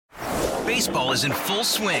Baseball is in full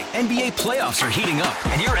swing. NBA playoffs are heating up,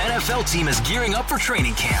 and your NFL team is gearing up for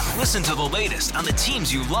training camp. Listen to the latest on the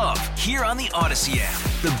teams you love here on the Odyssey app.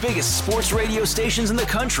 The biggest sports radio stations in the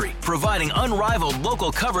country, providing unrivaled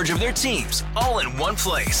local coverage of their teams, all in one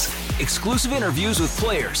place. Exclusive interviews with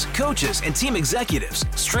players, coaches, and team executives,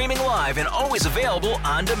 streaming live and always available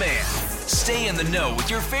on demand. Stay in the know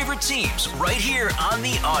with your favorite teams right here on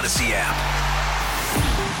the Odyssey app.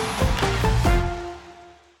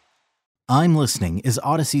 I'm Listening is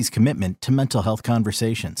Odyssey's commitment to mental health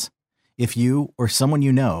conversations. If you or someone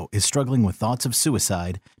you know is struggling with thoughts of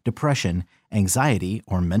suicide, depression, anxiety,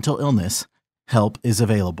 or mental illness, help is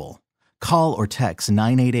available. Call or text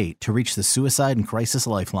 988 to reach the Suicide and Crisis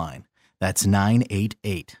Lifeline. That's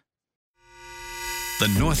 988. The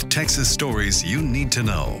North Texas stories you need to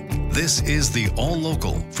know. This is the All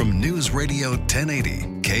Local from News Radio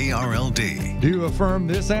 1080 KRLD. Do you affirm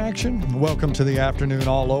this action? Welcome to the afternoon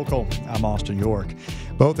All Local. I'm Austin York.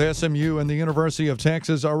 Both SMU and the University of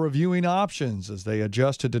Texas are reviewing options as they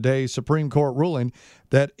adjust to today's Supreme Court ruling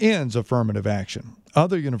that ends affirmative action.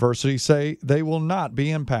 Other universities say they will not be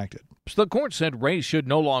impacted. The court said race should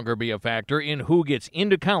no longer be a factor in who gets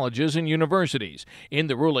into colleges and universities. In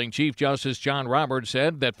the ruling, Chief Justice John Roberts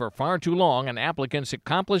said that for far too long, an applicant's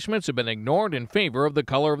accomplishments have been ignored in favor of the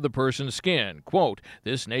color of the person's skin. Quote,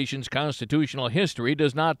 this nation's constitutional history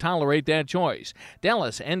does not tolerate that choice.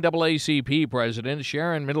 Dallas NAACP President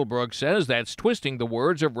Sharon Middlebrook says that's twisting the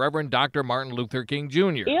words of Reverend Dr. Martin Luther King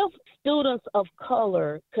Jr. If students of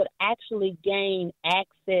color could actually gain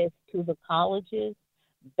access to the colleges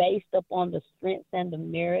based upon the strengths and the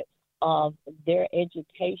merits of their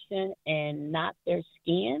education and not their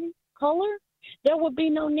skin color, there would be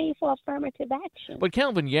no need for affirmative action. But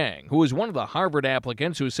Calvin Yang, who is one of the Harvard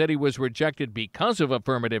applicants who said he was rejected because of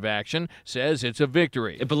affirmative action, says it's a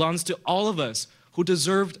victory. It belongs to all of us who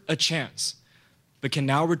deserved a chance, but can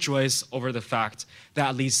now rejoice over the fact that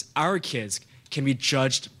at least our kids can be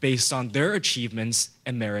judged based on their achievements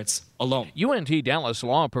and merits alone. UNT Dallas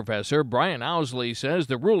law professor Brian Owsley says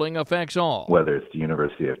the ruling affects all. Whether it's the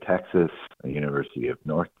University of Texas, the University of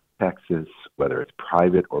North Texas, whether it's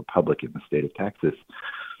private or public in the state of Texas,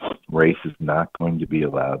 race is not going to be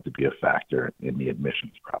allowed to be a factor in the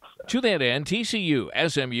admissions process. To that end, TCU,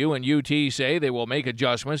 SMU, and UT say they will make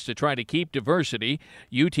adjustments to try to keep diversity.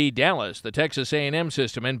 UT Dallas, the Texas A&M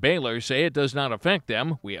system, and Baylor say it does not affect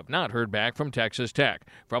them. We have not heard back from Texas Tech.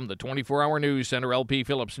 From the 24-hour News Center, LP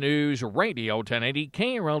Phillips News, Radio 1080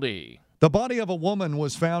 KRLD. The body of a woman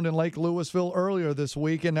was found in Lake Lewisville earlier this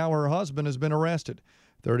week, and now her husband has been arrested.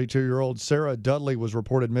 32-year-old Sarah Dudley was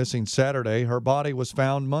reported missing Saturday. Her body was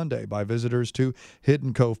found Monday by visitors to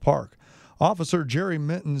Hidden Cove Park. Officer Jerry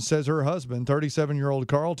Minton says her husband, 37-year-old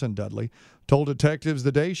Carlton Dudley, told detectives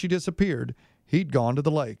the day she disappeared he'd gone to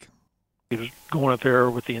the lake. He was going up there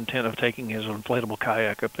with the intent of taking his inflatable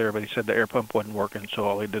kayak up there, but he said the air pump wasn't working, so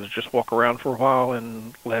all he did is just walk around for a while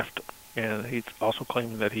and left. And he also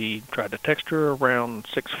claimed that he tried to text her around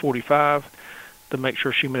 6:45 to make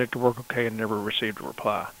sure she made it to work okay and never received a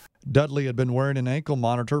reply. Dudley had been wearing an ankle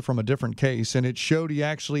monitor from a different case, and it showed he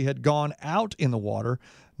actually had gone out in the water,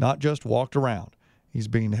 not just walked around. He's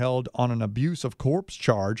being held on an abuse of corpse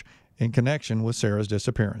charge in connection with Sarah's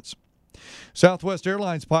disappearance. Southwest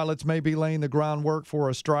Airlines pilots may be laying the groundwork for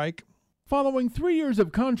a strike. Following 3 years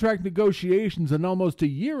of contract negotiations and almost a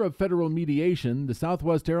year of federal mediation, the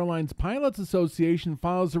Southwest Airlines Pilots Association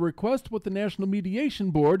files a request with the National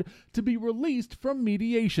Mediation Board to be released from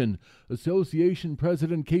mediation. Association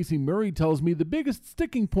President Casey Murray tells me the biggest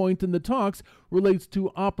sticking point in the talks relates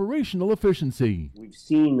to operational efficiency. We've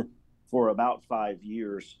seen for about 5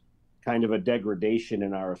 years kind of a degradation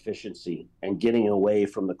in our efficiency and getting away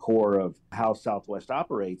from the core of how Southwest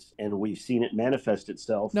operates, and we've seen it manifest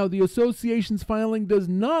itself. Now, the association's filing does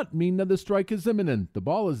not mean that the strike is imminent. The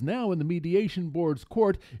ball is now in the mediation board's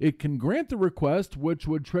court. It can grant the request, which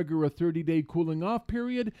would trigger a 30-day cooling-off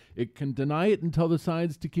period. It can deny it and tell the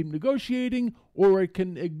sides to keep negotiating, or it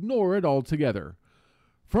can ignore it altogether.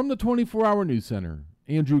 From the 24-hour News Center,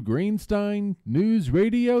 Andrew Greenstein, News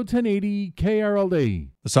Radio 1080 KRLD.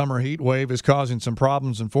 The summer heat wave is causing some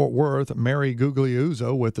problems in Fort Worth. Mary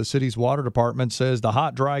Gugliuzzo with the city's water department says the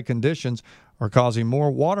hot, dry conditions are causing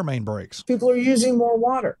more water main breaks. People are using more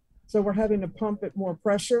water, so we're having to pump at more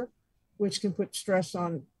pressure, which can put stress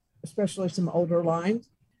on especially some older lines.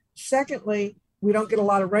 Secondly, we don't get a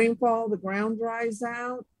lot of rainfall, the ground dries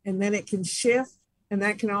out, and then it can shift. And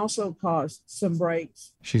that can also cause some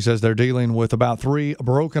breaks. She says they're dealing with about 3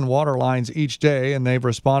 broken water lines each day, and they've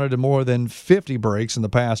responded to more than 50 breaks in the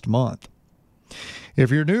past month. If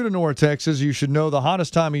you're new to North Texas, you should know the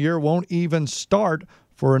hottest time of year won't even start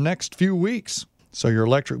for the next few weeks, so your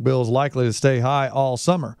electric bill is likely to stay high all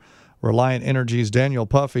summer. Reliant Energy's Daniel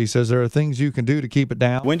Puffy says there are things you can do to keep it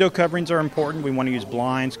down. Window coverings are important. We want to use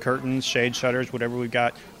blinds, curtains, shade shutters, whatever we've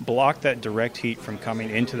got. Block that direct heat from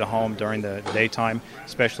coming into the home during the daytime,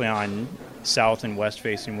 especially on south and west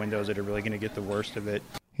facing windows that are really going to get the worst of it.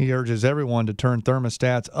 He urges everyone to turn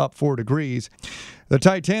thermostats up 4 degrees. The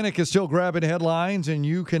Titanic is still grabbing headlines, and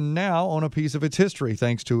you can now own a piece of its history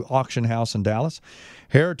thanks to Auction House in Dallas.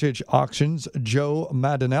 Heritage Auctions' Joe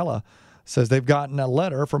Madanella says they've gotten a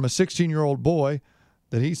letter from a 16-year-old boy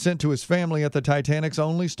that he sent to his family at the Titanic's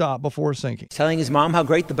only stop before sinking. Telling his mom how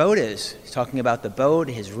great the boat is. He's talking about the boat,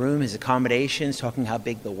 his room, his accommodations, talking how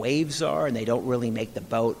big the waves are, and they don't really make the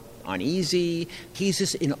boat uneasy. He's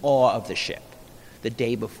just in awe of the ship the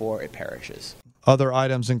day before it perishes. Other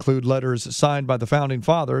items include letters signed by the Founding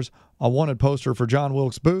Fathers, a wanted poster for John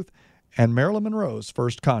Wilkes Booth, and Marilyn Monroe's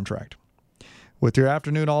first contract. With your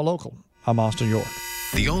Afternoon All Local, I'm Austin York.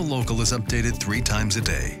 The All Local is updated 3 times a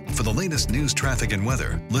day. For the latest news, traffic, and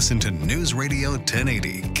weather, listen to News Radio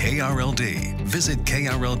 1080 KRLD. Visit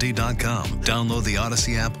KRLD.com, download the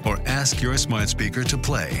Odyssey app, or ask your smart speaker to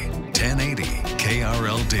play 1080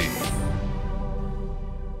 KRLD.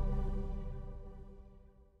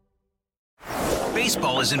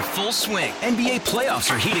 Baseball is in full swing. NBA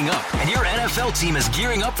playoffs are heating up, and your NFL team is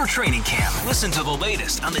gearing up for training camp. Listen to the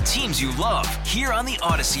latest on the teams you love here on the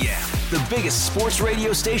Odyssey app. The biggest sports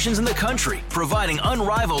radio stations in the country, providing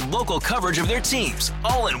unrivaled local coverage of their teams,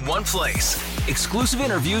 all in one place. Exclusive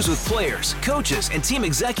interviews with players, coaches, and team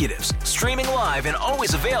executives, streaming live and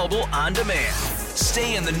always available on demand.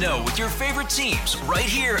 Stay in the know with your favorite teams right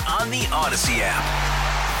here on the Odyssey app.